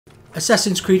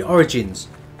Assassin's Creed Origins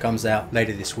comes out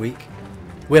later this week.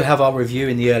 We'll have our review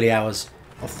in the early hours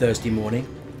of Thursday morning.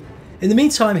 In the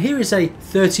meantime, here is a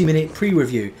 30-minute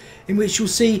pre-review in which you'll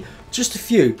see just a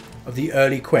few of the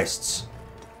early quests.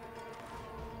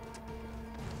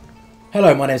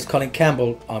 Hello, my name is Colin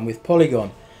Campbell. I'm with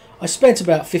Polygon. I spent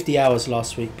about 50 hours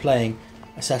last week playing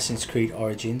Assassin's Creed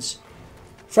Origins.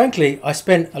 Frankly, I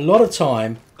spent a lot of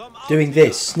time doing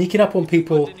this, sneaking up on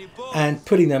people and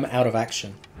putting them out of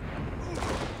action.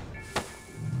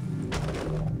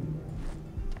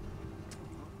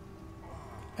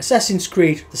 Assassin's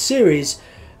Creed, the series,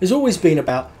 has always been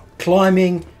about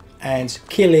climbing and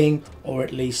killing, or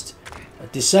at least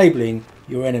disabling,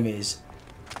 your enemies.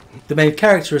 The main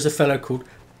character is a fellow called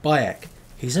Bayek.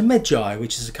 He's a Magi,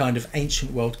 which is a kind of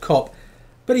ancient world cop,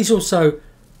 but he's also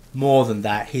more than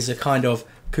that. He's a kind of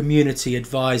community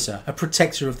advisor, a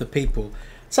protector of the people.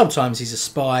 Sometimes he's a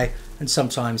spy and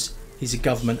sometimes he's a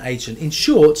government agent. In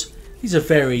short, he's a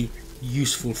very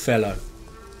useful fellow.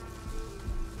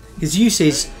 His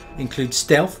uses include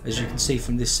stealth, as you can see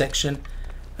from this section,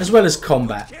 as well as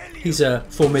combat. He's a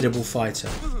formidable fighter.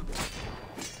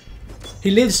 He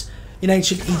lives in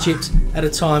ancient Egypt at a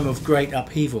time of great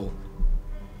upheaval.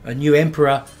 A new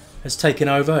emperor has taken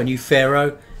over, a new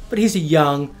pharaoh, but he's a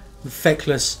young,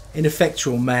 feckless,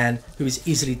 ineffectual man who is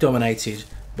easily dominated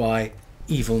by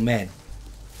evil men.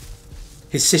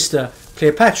 His sister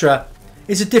Cleopatra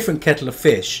is a different kettle of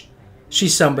fish.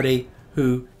 She's somebody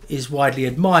who is widely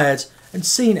admired and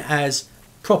seen as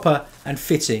proper and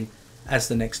fitting as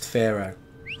the next pharaoh.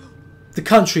 The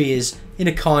country is in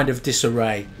a kind of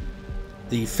disarray.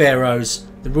 The pharaohs,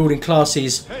 the ruling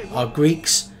classes, are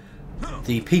Greeks,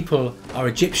 the people are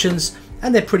Egyptians,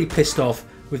 and they're pretty pissed off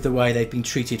with the way they've been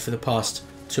treated for the past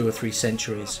 2 or 3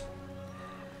 centuries.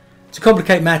 To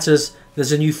complicate matters,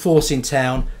 there's a new force in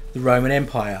town, the Roman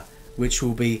Empire, which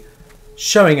will be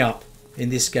showing up in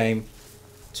this game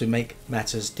to make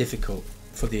matters difficult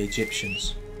for the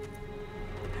Egyptians.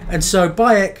 And so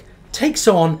Bayek takes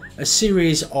on a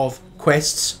series of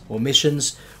quests or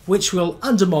missions which will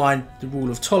undermine the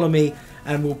rule of Ptolemy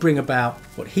and will bring about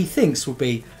what he thinks will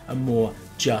be a more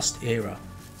just era.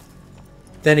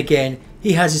 Then again,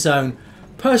 he has his own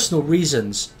personal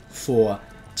reasons for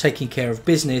taking care of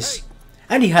business,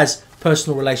 and he has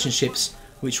personal relationships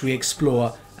which we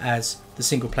explore as the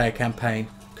single player campaign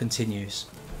continues.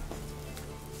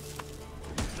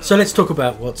 So let's talk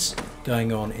about what's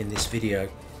going on in this video.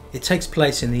 It takes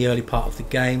place in the early part of the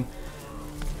game,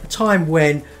 a time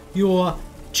when you're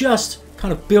just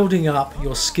kind of building up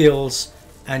your skills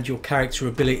and your character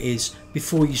abilities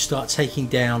before you start taking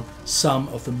down some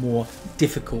of the more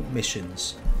difficult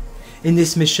missions. In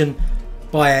this mission,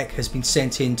 Bayek has been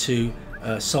sent into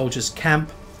a soldier's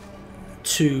camp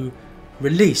to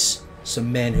release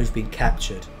some men who've been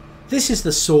captured. This is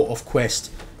the sort of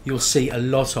quest you'll see a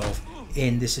lot of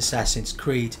in this Assassin's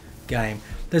Creed game.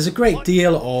 There's a great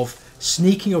deal of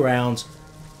sneaking around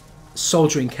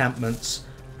soldier encampments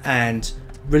and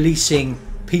releasing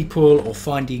people or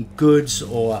finding goods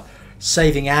or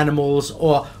saving animals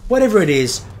or whatever it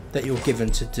is that you're given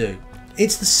to do.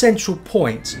 It's the central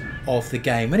point of the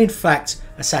game, and in fact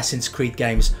Assassin's Creed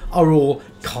games are all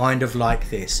kind of like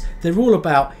this. They're all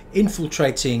about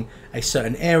infiltrating a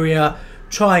certain area,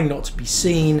 trying not to be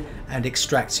seen and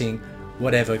extracting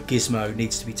whatever gizmo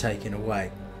needs to be taken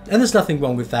away. And there's nothing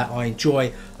wrong with that. I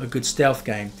enjoy a good stealth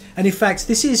game, and in fact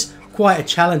this is quite a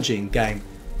challenging game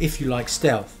if you like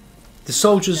stealth. The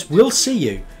soldiers will see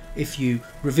you if you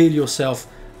reveal yourself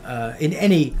in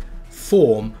any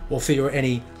form or for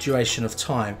any duration of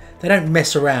time. They don't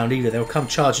mess around either. They'll come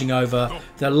charging over,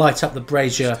 they'll light up the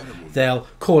brazier, they'll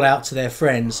call out to their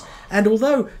friends, and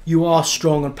although you are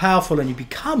strong and powerful and you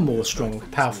become more strong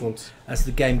and powerful as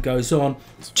the game goes on,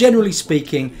 generally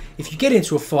speaking, if you get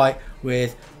into a fight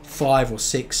with 5 or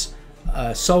 6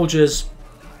 soldiers,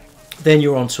 then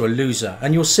you're onto a loser.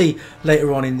 And you'll see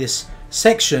later on in this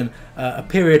section a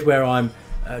period where I'm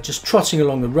just trotting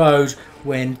along the road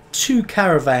when 2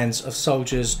 caravans of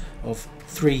soldiers of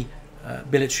 3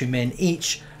 military men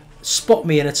each spot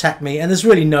me and attack me, and there's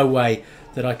really no way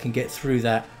that I can get through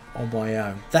that on my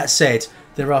own. That said,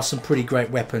 there are some pretty great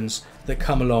weapons that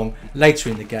come along later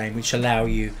in the game which allow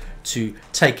you to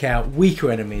take out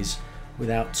weaker enemies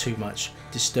without too much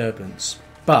disturbance.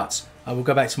 But I will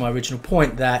go back to my original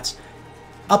point that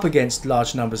up against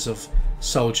large numbers of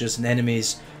soldiers and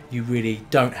enemies, you really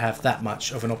don't have that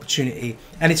much of an opportunity,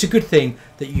 and it's a good thing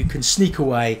that you can sneak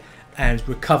away and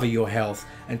recover your health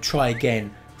and try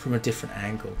again from a different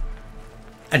angle.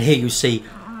 And here you see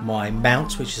my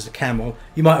mount, which is a camel.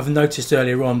 You might have noticed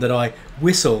earlier on that I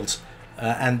whistled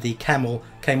and the camel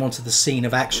came onto the scene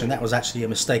of action, that was actually a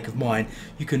mistake of mine.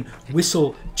 You can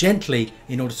whistle gently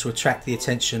in order to attract the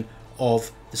attention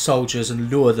of the soldiers and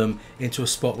lure them into a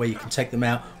spot where you can take them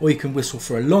out, or you can whistle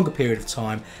for a longer period of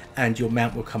time and your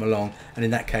mount will come along. And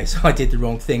in that case I did the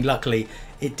wrong thing. Luckily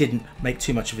it didn't make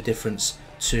too much of a difference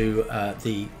to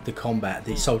the combat.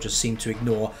 The soldiers seemed to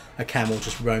ignore a camel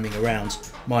just roaming around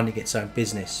minding its own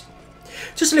business.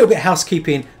 Just a little bit of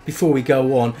housekeeping before we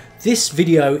go on. This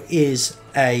video is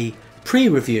a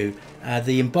pre-review.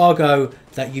 The embargo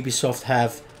that Ubisoft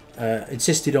have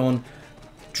insisted on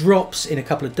drops in a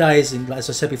couple of days, and as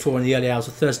I said before, in the early hours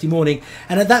of Thursday morning,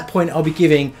 and at that point I'll be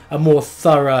giving a more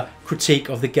thorough critique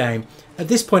of the game. At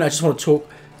this point I just want to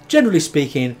talk, generally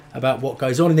speaking, about what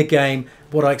goes on in the game,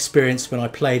 what I experienced when I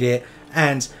played it,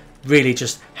 and really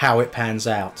just how it pans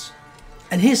out.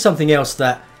 And here's something else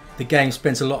that the game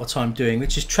spends a lot of time doing,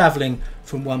 which is travelling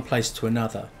from one place to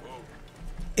another.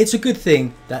 It's a good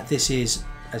thing that this is,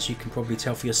 as you can probably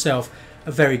tell for yourself,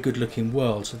 a very good looking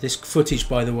world. So this footage,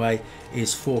 by the way,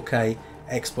 is 4K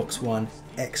Xbox One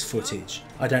X footage.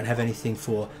 I don't have anything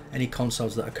for any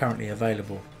consoles that are currently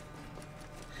available.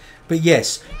 But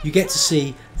yes, you get to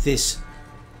see this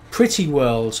pretty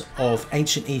world of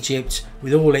ancient Egypt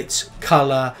with all its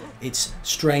colour, its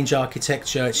strange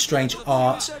architecture, its strange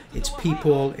art, its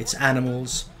people, its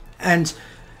animals, and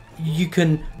you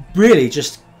can really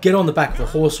just get on the back of a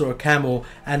horse or a camel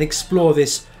and explore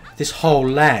this whole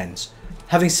land.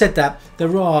 Having said that,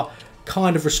 there are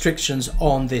kind of restrictions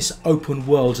on this open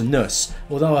worldness.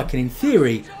 Although I can in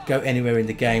theory go anywhere in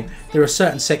the game, there are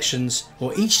certain sections,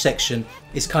 or each section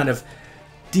is kind of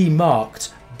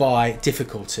demarked by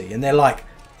difficulty, and they're like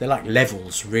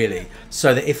levels really,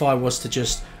 so that if I was to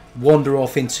just wander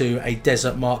off into a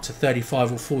desert marked to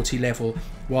 35 or 40 level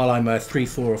while I'm a 3,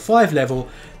 4 or 5 level,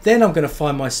 then I'm going to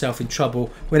find myself in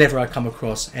trouble whenever I come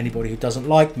across anybody who doesn't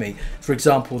like me. For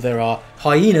example, there are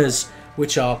hyenas,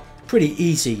 which are pretty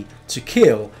easy to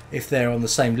kill if they're on the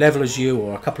same level as you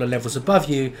or a couple of levels above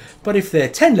you, but if they're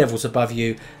 10 levels above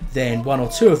you, then 1 or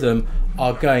 2 of them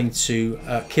are going to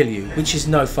kill you, which is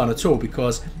no fun at all,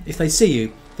 because if they see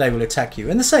you they will attack you.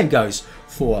 And the same goes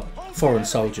for foreign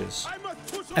soldiers.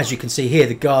 As you can see here,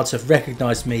 the guards have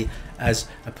recognized me as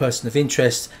a person of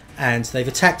interest and they've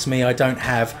attacked me. I don't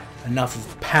have enough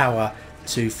of power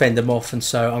to fend them off, and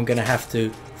so I'm going to have to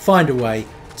find a way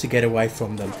to get away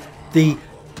from them. The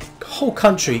whole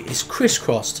country is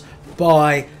crisscrossed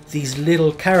by these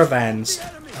little caravans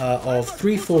of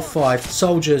 3, 4, 5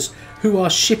 soldiers who are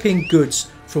shipping goods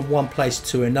from one place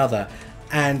to another,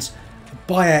 and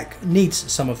Bayek needs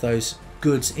some of those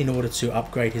goods in order to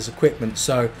upgrade his equipment.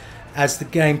 So as the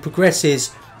game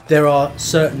progresses, there are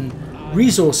certain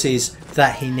resources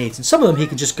that he needs, and some of them he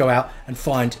can just go out and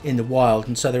find in the wild.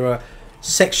 And so there are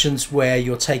sections where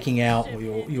you're taking out, or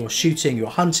you're shooting, you're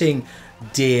hunting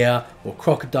deer or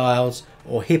crocodiles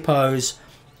or hippos,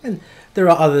 and there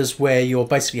are others where you're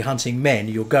basically hunting men.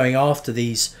 You're going after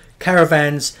these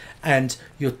caravans and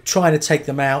you're trying to take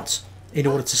them out in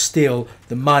order to steal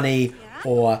the money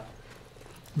or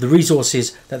the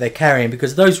resources that they're carrying,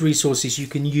 because those resources you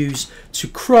can use to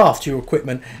craft your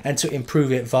equipment and to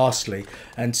improve it vastly.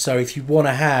 And so if you want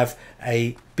to have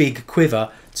a big quiver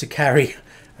to carry,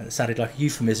 that sounded like a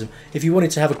euphemism, if you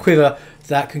wanted to have a quiver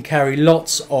that can carry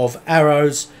lots of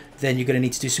arrows, then you're going to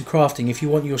need to do some crafting. If you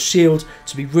want your shield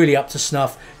to be really up to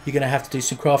snuff, you're going to have to do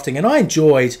some crafting. And I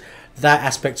enjoyed that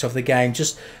aspect of the game,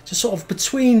 just sort of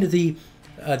between the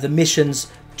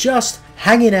missions, just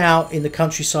hanging out in the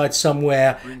countryside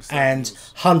somewhere and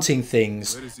hunting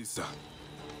things. Where is Issa?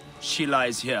 She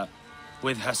lies here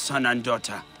with her son and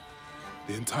daughter.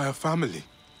 The entire family.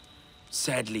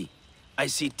 Sadly, I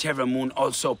see Terramoon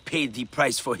also paid the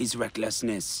price for his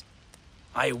recklessness.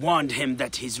 I warned him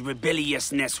that his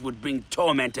rebelliousness would bring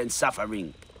torment and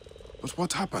suffering. But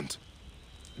what happened?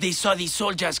 They saw the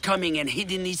soldiers coming and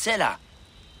hid in the cellar.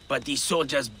 But the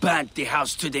soldiers burnt the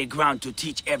house to the ground to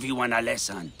teach everyone a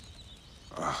lesson.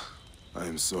 I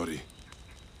am sorry.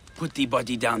 Put the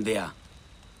body down there.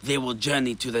 They will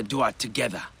journey to the Duat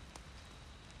together.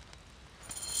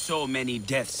 So many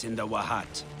deaths in the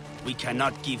Wahat. We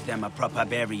cannot give them a proper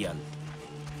burial.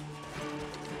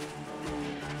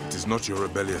 It is not your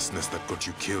rebelliousness that got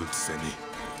you killed, Seni.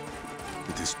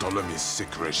 It is Ptolemy's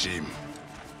sick regime.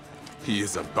 He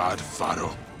is a bad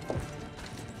pharaoh.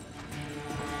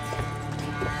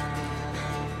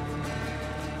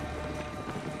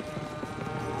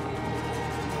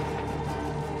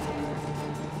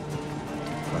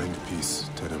 Find peace,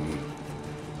 Terramoon.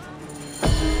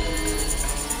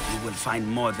 He will find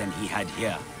more than he had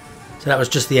here. So that was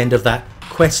just the end of that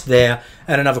quest there,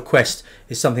 and another quest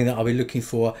is something that I'll be looking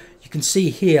for. You can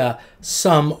see here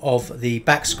some of the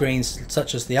back screens,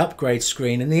 such as the upgrade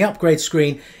screen. And the upgrade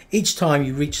screen, each time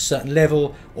you reach a certain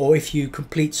level, or if you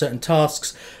complete certain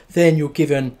tasks, then you're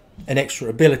given an extra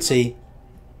ability.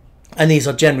 And these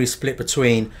are generally split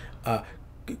between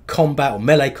combat or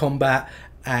melee combat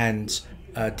and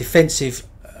defensive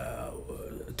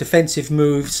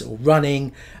moves or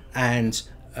running, and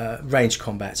range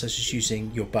combat, such as using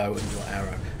your bow and your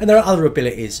arrow. And there are other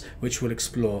abilities which we'll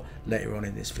explore later on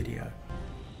in this video.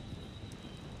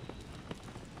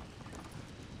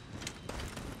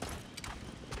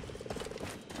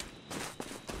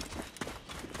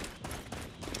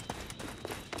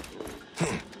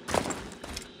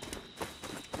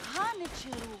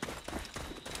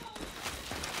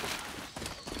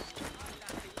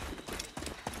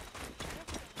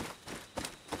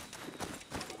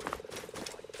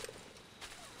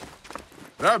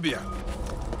 Rabia!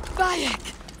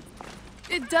 Bayek!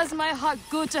 It does my heart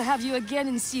good to have you again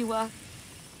in Siwa.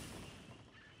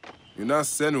 You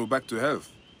nursed Senu back to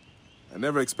health. I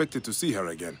never expected to see her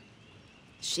again.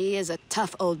 She is a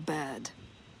tough old bird.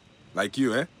 Like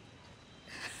you, eh?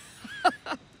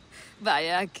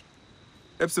 Bayek.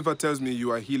 Epsifa tells me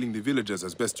you are healing the villagers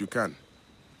as best you can.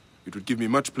 It would give me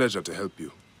much pleasure to help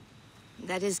you.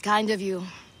 That is kind of you.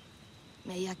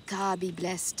 May Yaka be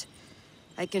blessed.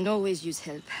 I can always use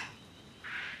help.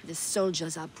 The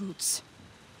soldiers are brutes.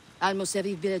 Almost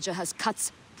every villager has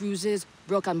cuts, bruises,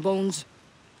 broken bones.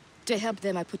 To help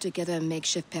them, I put together a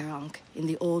makeshift perang in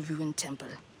the old ruined temple.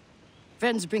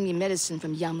 Friends bring me medicine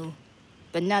from Yamu,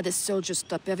 but now the soldiers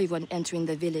stop everyone entering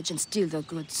the village and steal their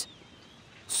goods.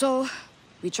 So,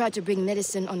 we tried to bring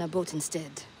medicine on a boat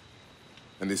instead.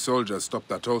 And the soldiers stopped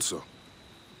that also.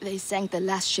 They sank the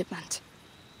last shipment.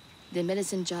 The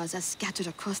medicine jars are scattered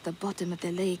across the bottom of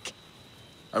the lake.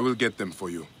 I will get them for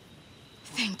you.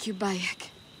 Thank you, Bayek.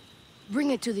 Bring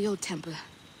it to the old temple.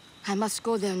 I must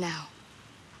go there now.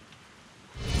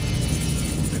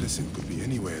 Medicine could be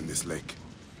anywhere in this lake.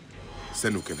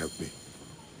 Senu can help me.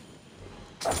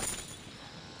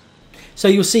 So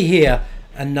you'll see here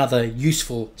another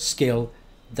useful skill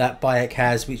that Bayek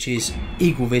has, which is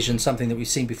eagle vision, something that we've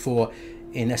seen before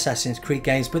in Assassin's Creed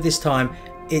games, but this time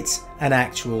it's an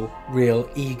actual real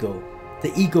eagle.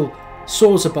 The eagle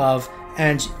soars above,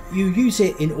 and you use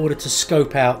it in order to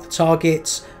scope out the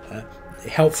targets.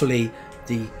 Helpfully,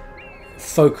 the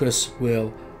focus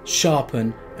will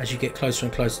sharpen as you get closer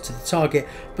and closer to the target,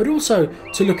 but also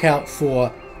to look out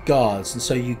for guards. And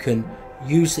so you can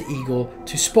use the eagle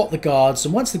to spot the guards,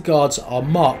 and once the guards are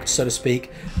marked, so to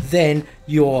speak, then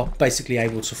you're basically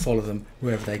able to follow them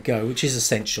wherever they go, which is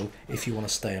essential if you want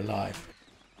to stay alive.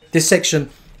 This section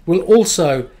will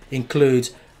also include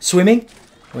swimming,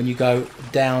 when you go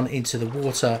down into the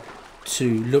water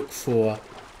to look for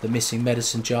the missing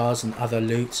medicine jars and other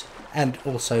loot, and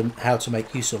also how to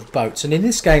make use of boats. And in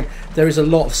this game there is a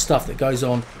lot of stuff that goes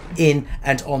on in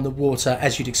and on the water,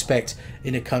 as you'd expect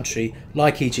in a country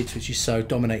like Egypt, which is so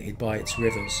dominated by its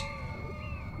rivers.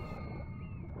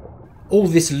 All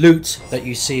this loot that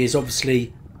you see is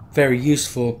obviously very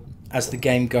useful as the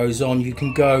game goes on. You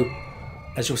can go,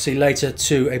 as you'll see later,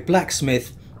 to a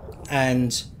blacksmith,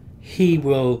 and he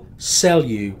will sell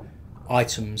you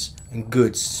items and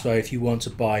goods. So if you want to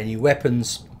buy new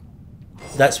weapons,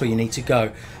 that's where you need to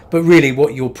go. But really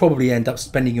what you'll probably end up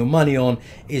spending your money on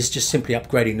is just simply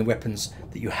upgrading the weapons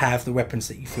that you have, the weapons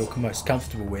that you feel most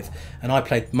comfortable with. And I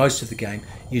played most of the game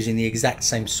using the exact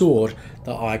same sword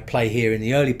that I play here in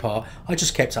the early part. I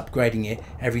just kept upgrading it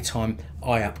every time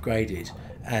I upgraded,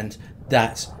 and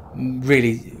that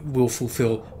really will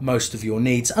fulfill most of your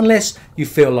needs, unless you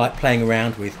feel like playing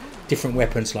around with different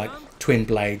weapons like twin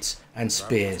blades and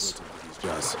spears.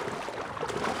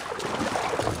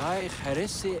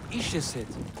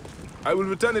 I will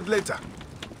return it later.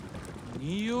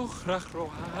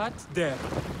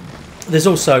 There's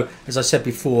also, as I said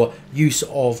before, use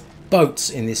of boats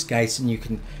in this case, and you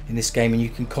can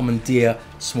commandeer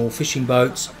small fishing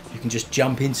boats. You can just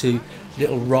jump into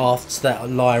little rafts that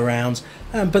lie around,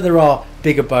 but there are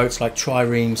bigger boats like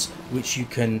triremes which you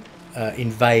can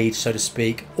invade, so to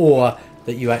speak, or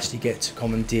that you actually get to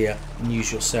commandeer and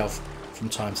use yourself from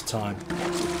time to time.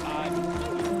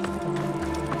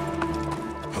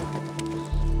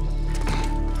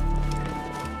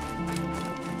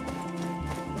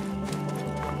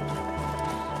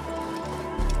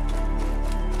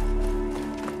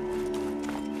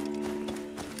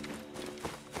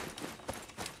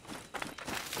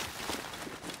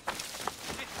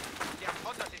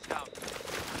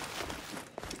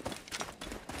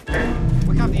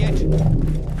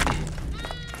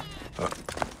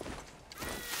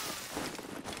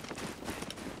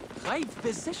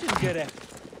 precision gerecht.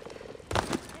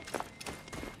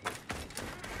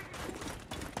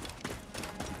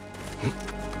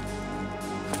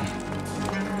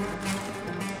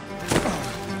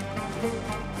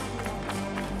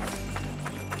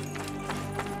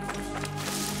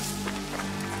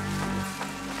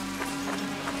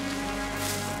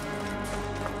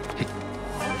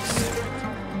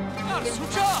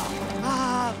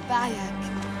 Ah,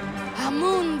 Bayek.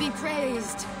 Amun be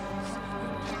praised.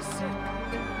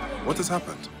 What has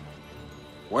happened?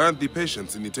 Why aren't the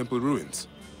patients in the temple ruins?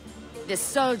 The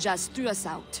soldiers threw us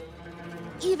out.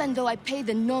 Even though I paid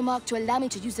the Nomarch to allow me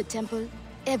to use the temple,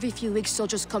 every few weeks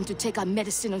soldiers come to take our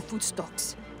medicine and food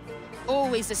stocks.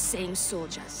 Always the same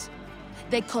soldiers.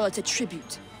 They call it a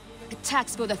tribute. A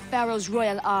tax for the Pharaoh's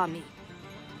royal army.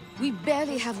 We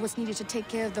barely have what's needed to take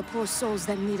care of the poor souls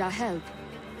that need our help.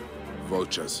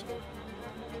 Vultures.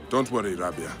 Don't worry,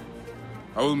 Rabia.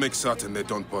 I will make certain they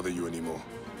don't bother you anymore.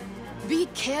 Be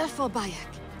careful, Bayek.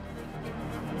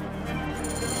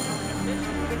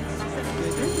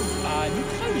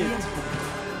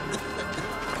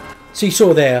 So you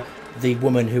saw there the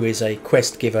woman who is a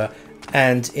quest giver,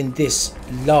 and in this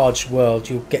large world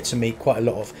you'll get to meet quite a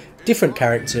lot of different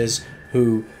characters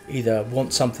who either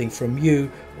want something from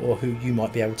you or who you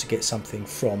might be able to get something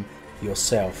from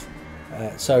yourself.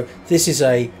 So this is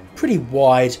a pretty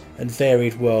wide and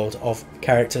varied world of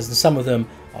characters, and some of them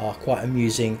are quite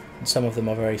amusing and some of them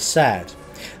are very sad.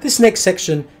 This next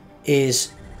section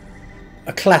is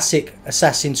a classic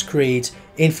Assassin's Creed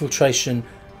infiltration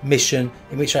mission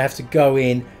in which I have to go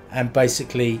in and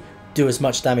basically do as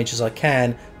much damage as I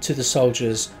can to the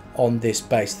soldiers on this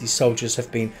base. These soldiers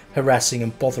have been harassing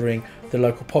and bothering the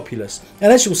local populace,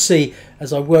 and as you'll see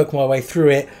as I work my way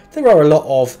through it, there are a lot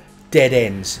of dead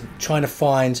ends, trying to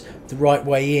find the right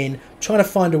way in, trying to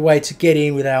find a way to get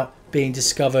in without being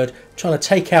discovered, trying to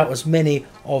take out as many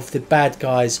of the bad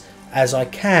guys as I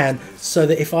can, so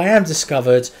that if I am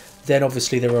discovered, then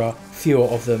obviously there are fewer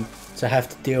of them to have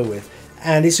to deal with.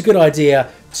 And it's a good idea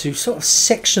to sort of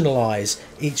sectionalize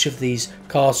each of these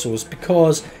castles,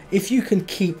 because if you can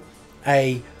keep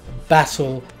a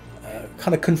battle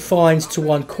kind of confined to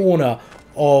one corner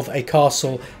of a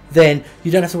castle, then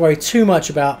you don't have to worry too much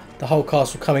about the whole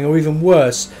castle coming, or even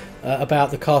worse, about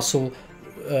the castle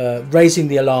raising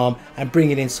the alarm and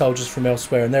bringing in soldiers from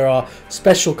elsewhere. And there are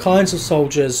special kinds of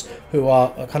soldiers who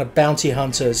are kind of bounty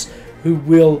hunters who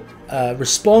will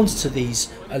respond to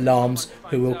these alarms,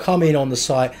 who will come in on the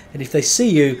site, and if they see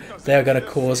you, they are going to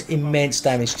cause immense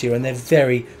damage to you, and they're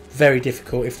very, very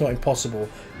difficult, if not impossible,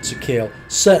 to kill,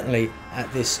 certainly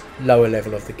at this lower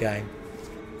level of the game.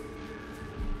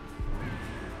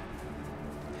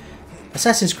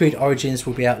 Assassin's Creed Origins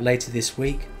will be out later this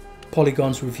week.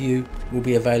 Polygon's review will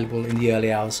be available in the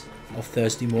early hours of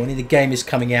Thursday morning. The game is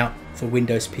coming out for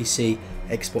Windows PC,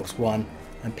 Xbox One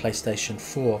and PlayStation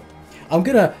 4. I'm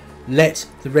going to let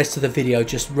the rest of the video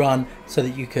just run so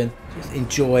that you can just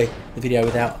enjoy the video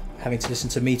without having to listen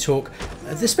to me talk,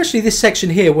 especially this section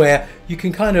here where you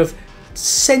can kind of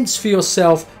sense for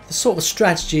yourself the sort of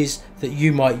strategies that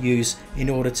you might use in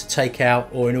order to take out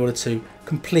or in order to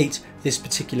complete this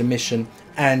particular mission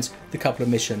and the couple of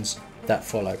missions that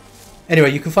follow.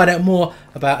 Anyway, you can find out more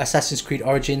about Assassin's Creed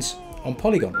Origins on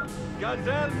Polygon.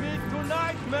 Gazelle meet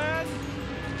tonight, man!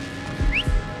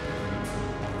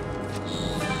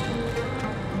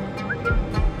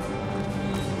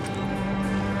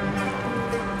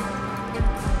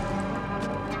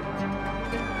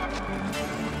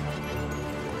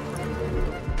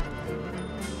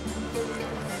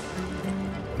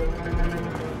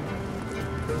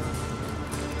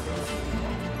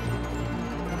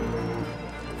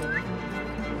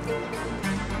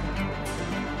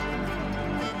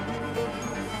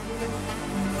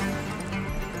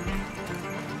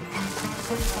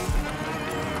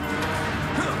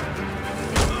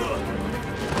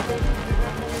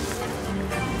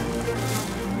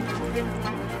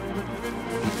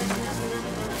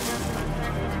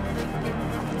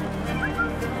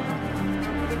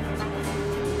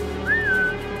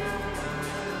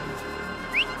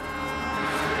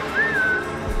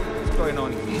 Going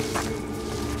on here?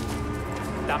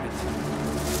 Damn it.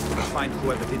 Find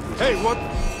whoever did this. Hey, what?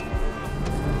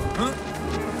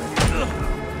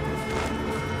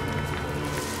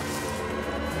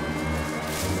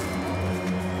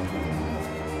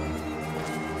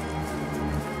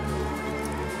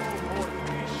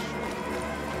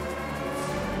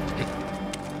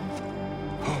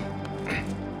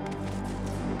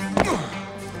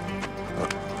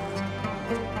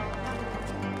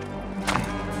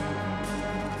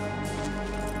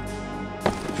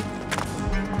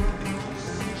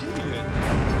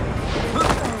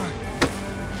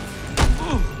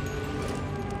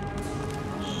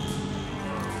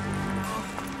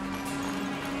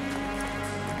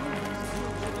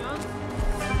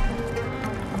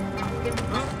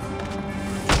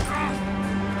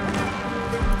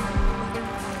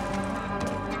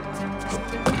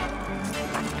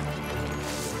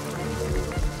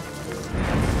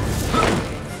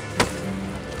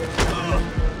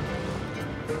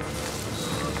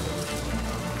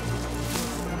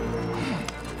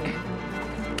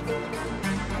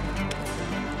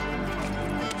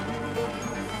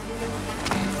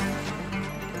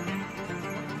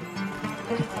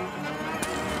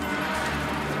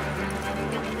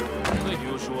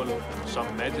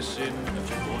 the sin that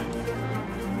you're going.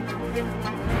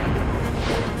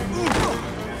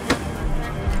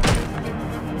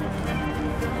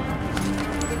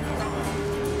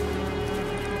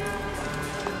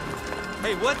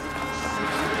 Hey, what?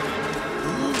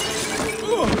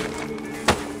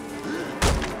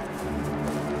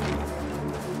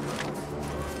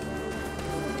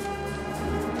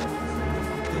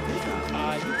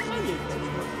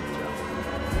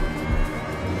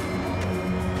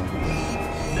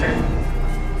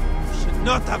 Should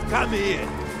not have come here.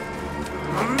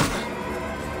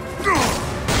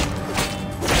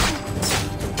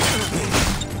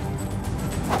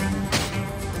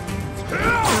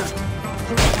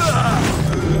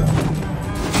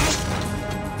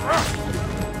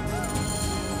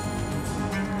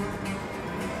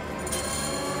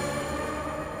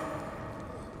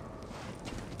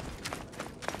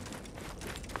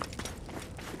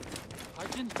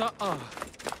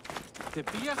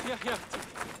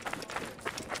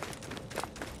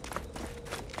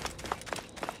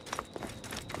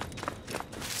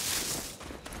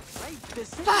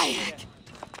 Bayek!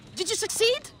 Did you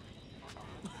succeed?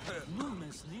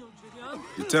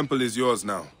 The temple is yours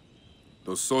now.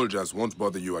 Those soldiers won't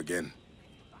bother you again.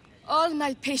 All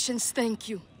my patience, thank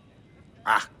you.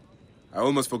 Ah! I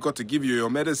almost forgot to give you your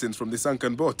medicines from the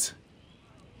sunken boat.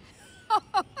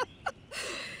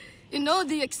 In all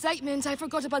the excitement, I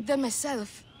forgot about them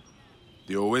myself.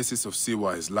 The oasis of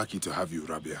Siwa is lucky to have you,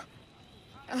 Rabia.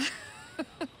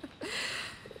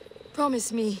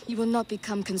 Promise me you will not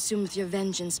become consumed with your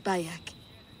vengeance, Bayek.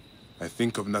 I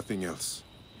think of nothing else.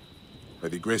 By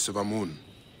the grace of Amun,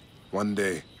 one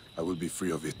day I will be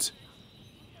free of it.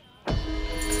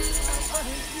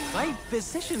 My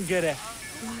physician gerecht.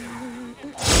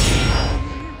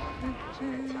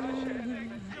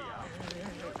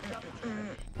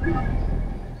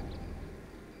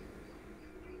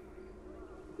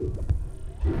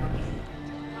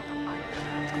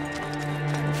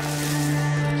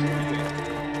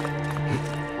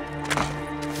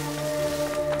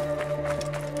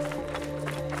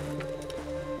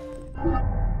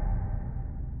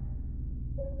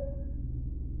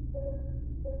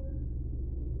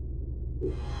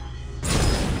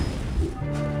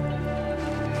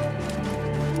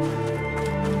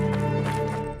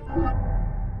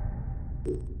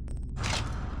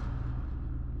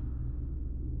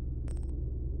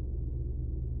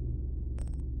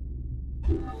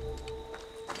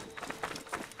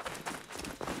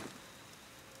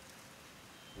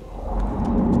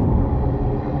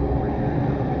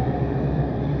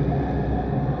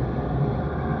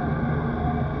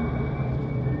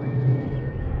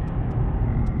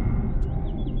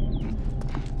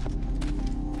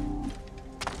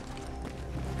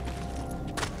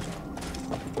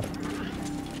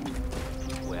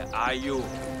 Are you?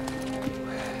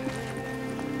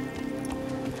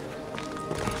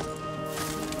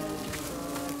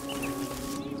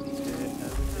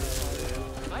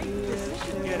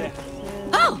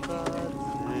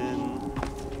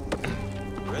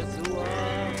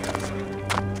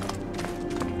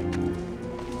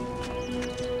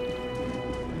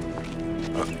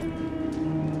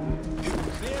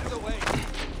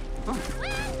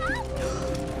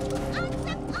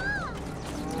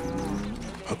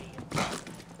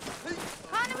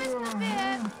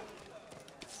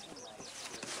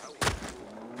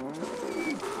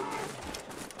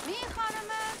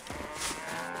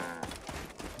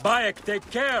 Bayek, take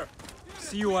care!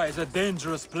 Siwa is a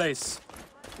dangerous place.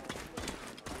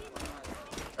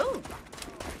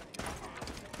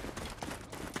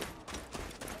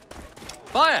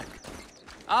 Bayek!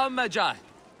 Al-Magi,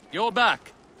 you're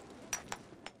back.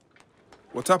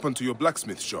 What happened to your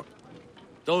blacksmith shop?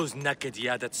 Those naked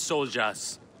Yadet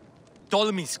soldiers.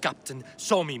 Ptolemy's captain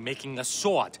saw me making a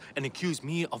sword and accused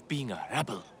me of being a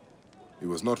rebel. He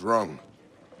was not wrong.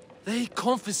 They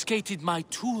confiscated my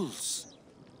tools.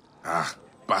 Ah,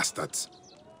 bastards.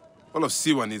 All of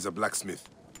Siwa needs a blacksmith.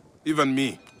 Even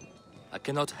me. I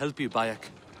cannot help you, Bayek.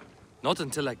 Not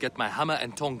until I get my hammer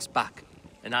and tongs back.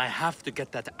 And I have to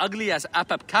get that ugly-ass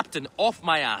Apap captain off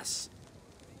my ass.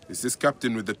 Is this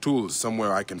captain with the tools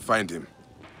somewhere I can find him?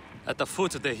 At the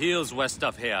foot of the hills west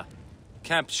of here.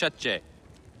 Camp Shetje.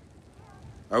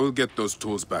 I will get those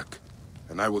tools back,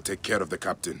 and I will take care of the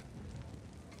captain.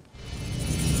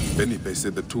 Benipe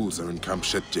said the tools are in Camp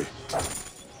Shetje.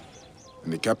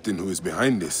 And the captain who is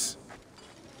behind this,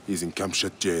 he's in Camp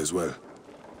Shetje as well.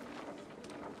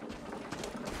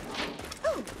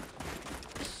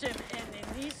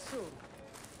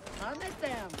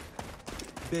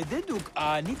 Bededuk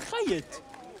nitchayet.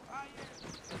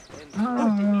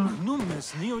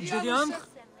 Numes neo Julian.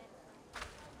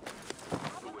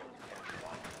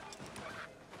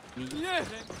 Yeah.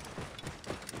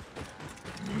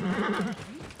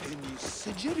 Any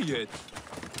Sigiriot?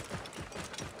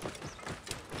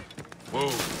 Whoa.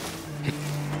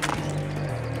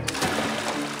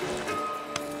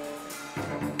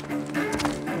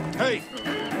 Hey!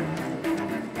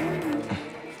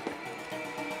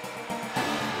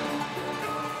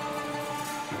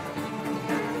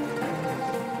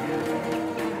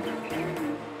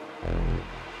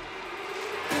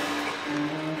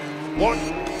 What?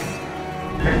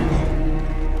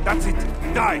 That's it!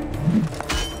 Die!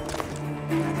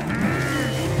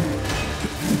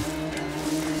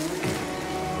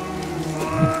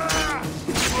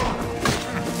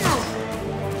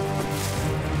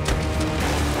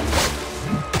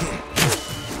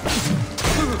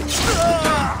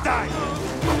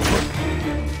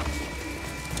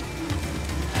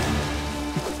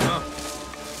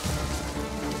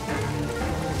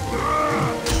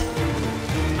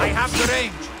 I have the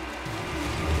range!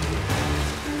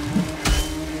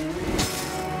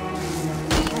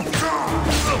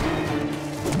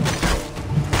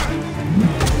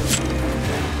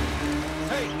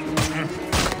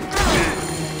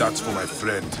 That's for my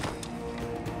friend.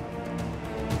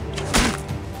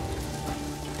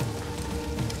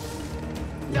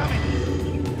 Damn it!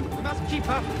 We must keep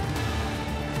up!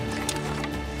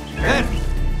 There!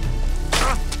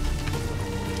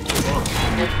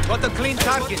 Got a clean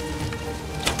target!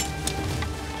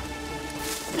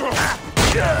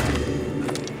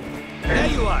 There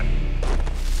you are!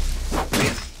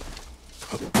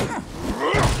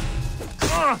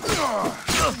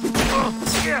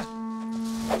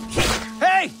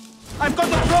 Hey! I've got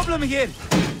a problem here!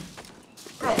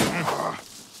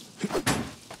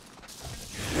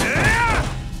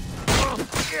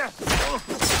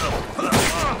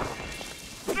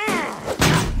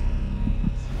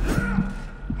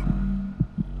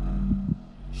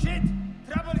 Shit!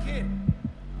 Trouble here!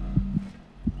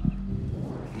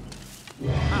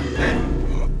 Ah, there!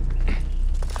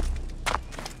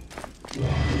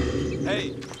 Hey!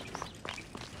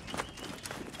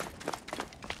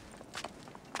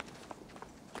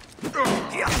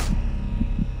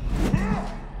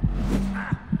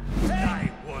 Hey!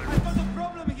 I've got a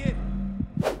problem here!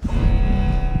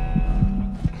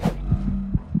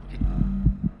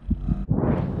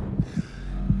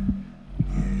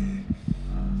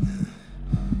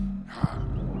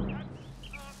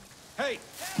 Hey!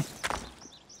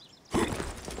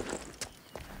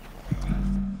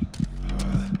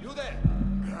 You there!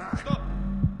 Stop!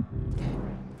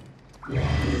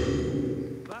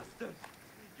 Bastard!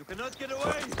 You cannot get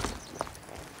away!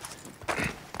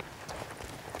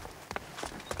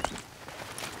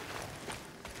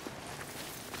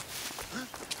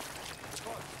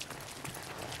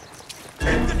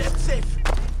 Enter that safe!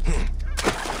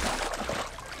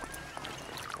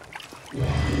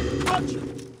 Gotcha!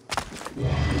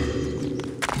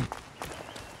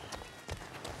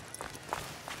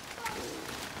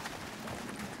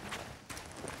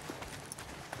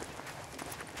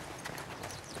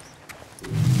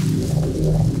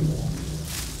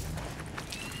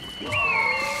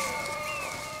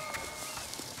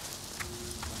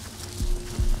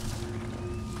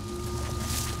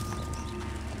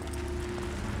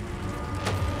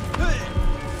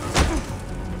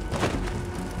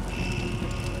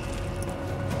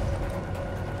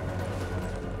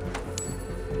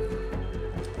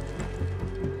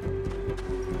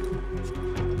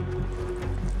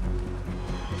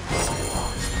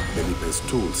 Benipe's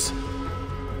tools.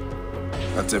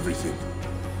 That's everything.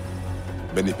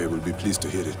 Benipe will be pleased to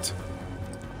hear it.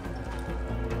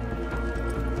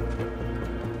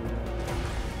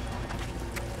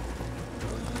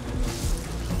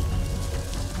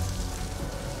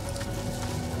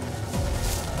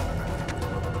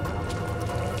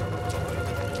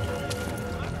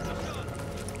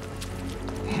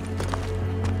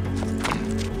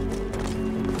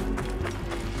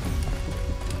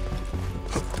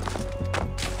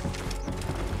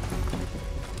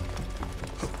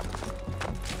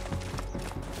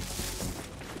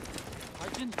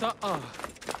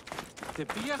 Te